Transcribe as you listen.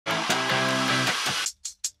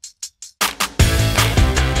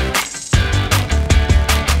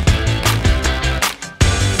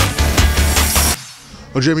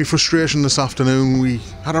Well, Jamie, frustration this afternoon. We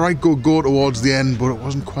had a right good go towards the end, but it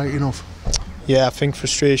wasn't quite enough. Yeah, I think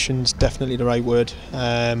frustration's definitely the right word.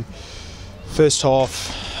 First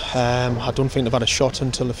half, I don't think they've had a shot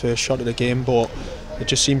until the first shot of the game, but it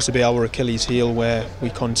just seems to be our Achilles heel where we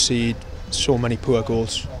concede so many poor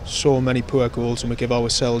goals, and we give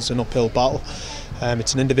ourselves an uphill battle.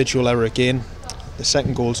 It's an individual error again. The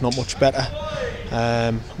second goal's not much better.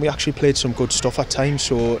 We actually played some good stuff at times,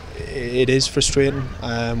 so it is frustrating.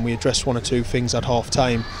 We addressed one or two things at half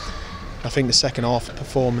time. I think the second half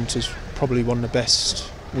performance is probably one of the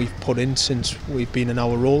best we've put in since we've been in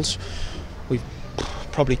our roles. We've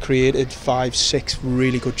probably created 5-6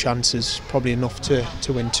 really good chances, probably enough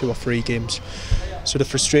to win 2 or 3 games. So the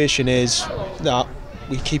frustration is that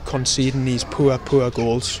we keep conceding these poor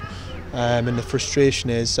goals. And the frustration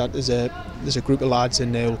is that there's a group of lads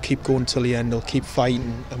in there who'll keep going till the end, they'll keep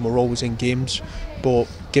fighting, and we're always in games. But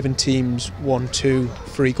giving teams 1, 2,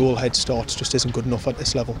 3 goal head starts just isn't good enough at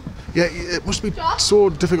this level. Yeah, it must be so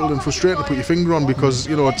difficult and frustrating to put your finger on, because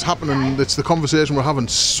you know it's happening. It's the conversation we're having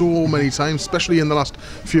so many times, especially in the last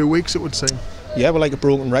few weeks, it would seem. Yeah, we're like a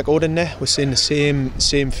broken record in there. We're saying the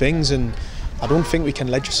same things, and I don't think we can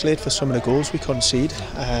legislate for some of the goals we concede.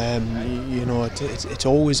 You know, it's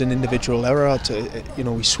always an individual error. You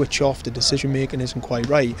know, we switch off, the decision making isn't quite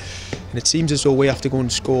right, and it seems as though we have to go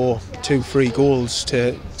and score 2-3 goals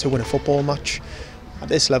to win a football match. At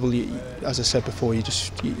this level, as I said before, you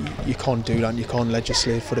can't do that, and you can't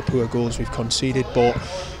legislate for the poor goals we've conceded. But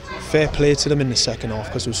fair play to them in the second half,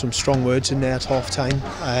 because there were some strong words in there at half time,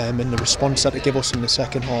 and the response that they gave us in the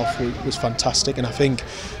second half was fantastic. And I think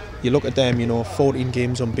you look at them, you know, 14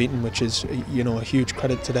 games unbeaten, which is, you know, a huge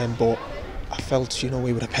credit to them. But I felt, you know,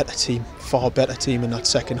 we were a better team, far better team in that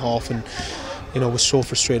second half, and you know, we're so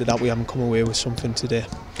frustrated that we haven't come away with something today.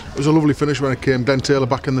 It was a lovely finish when it came. Ben Taylor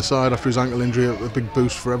back in the side after his ankle injury, a big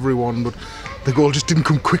boost for everyone, but the goal just didn't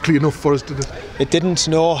come quickly enough for us, did it? It didn't,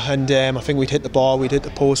 no, and I think we'd hit the bar, we'd hit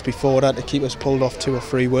the post before that. The keeper's pulled off 2 or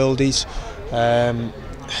 3 worldies, and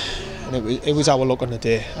it was our luck on the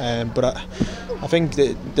day. But I think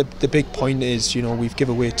the big point is, you know, we've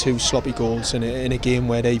given away 2 sloppy goals in a game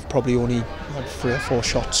where they've probably only had 3 or 4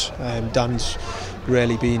 shots. Dan's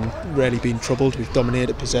really been troubled. We've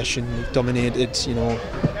dominated possession, we've dominated, you know,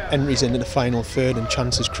 entries into the final third and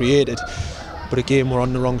chances created. But again, we're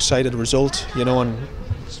on the wrong side of the result, you know, and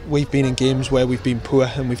we've been in games where we've been poor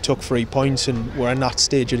and we've took 3 points, and we're in that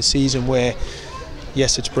stage of the season where,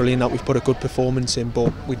 yes, it's brilliant that we've put a good performance in,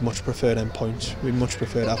 but we'd much prefer them points. We'd much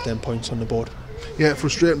prefer to have them points on the board. Yeah,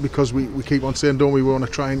 frustrating, because we keep on saying, don't we want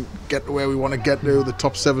to try and get to where we want to get to. The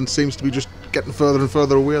top 7 seems to be just getting further and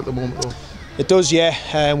further away at the moment, though. It does,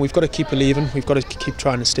 yeah. We've got to keep believing. We've got to keep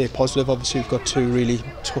trying to stay positive. Obviously, we've got 2 really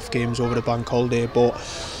tough games over the bank holiday, but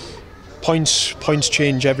points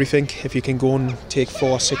change everything. If you can go and take 4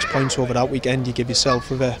 or 6 points over that weekend, you give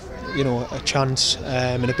yourself a chance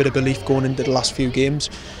and a bit of belief going into the last few games.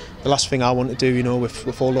 The last thing I want to do, you know,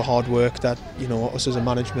 with all the hard work that, you know, us as a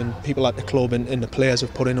management, people at the club and the players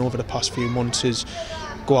have put in over the past few months, is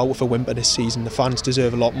go out with a whimper this season. The fans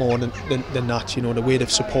deserve a lot more than that. You know, the way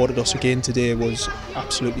they've supported us again today was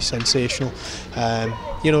absolutely sensational.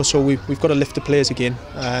 You know, so we've got to lift the players again.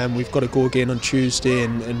 We've got to go again on Tuesday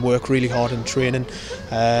and work really hard in training.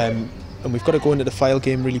 And we've got to go into the Fylde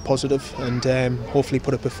game really positive, and hopefully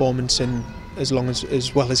put a performance in as well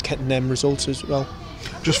as getting them results as well.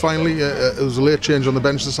 Just finally, there was a late change on the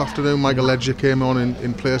bench this afternoon. Michael Ledger came on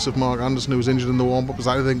in place of Mark Anderson, who was injured in the warm-up. Was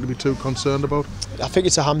that anything to be too concerned about? I think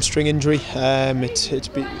it's a hamstring injury. It's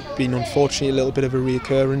been unfortunately a little bit of a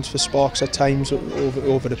reoccurrence for Sparks at times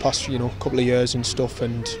over the past, you know, couple of years and stuff.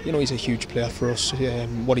 And you know, he's a huge player for us.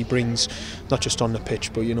 What he brings, not just on the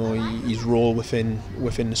pitch, but you know, his role within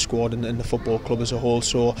the squad and the football club as a whole.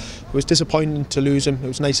 So it was disappointing to lose him. It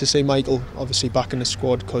was nice to see Michael obviously back in the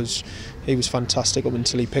squad, because he was fantastic up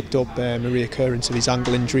until he picked up a reoccurrence of his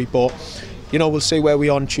ankle injury. But you know, we'll see where we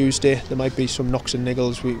are on Tuesday. There might be some knocks and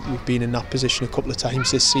niggles. We've been in that position a couple of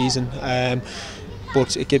times this season,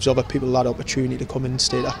 but it gives other people that opportunity to come in and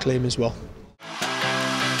state that claim as well.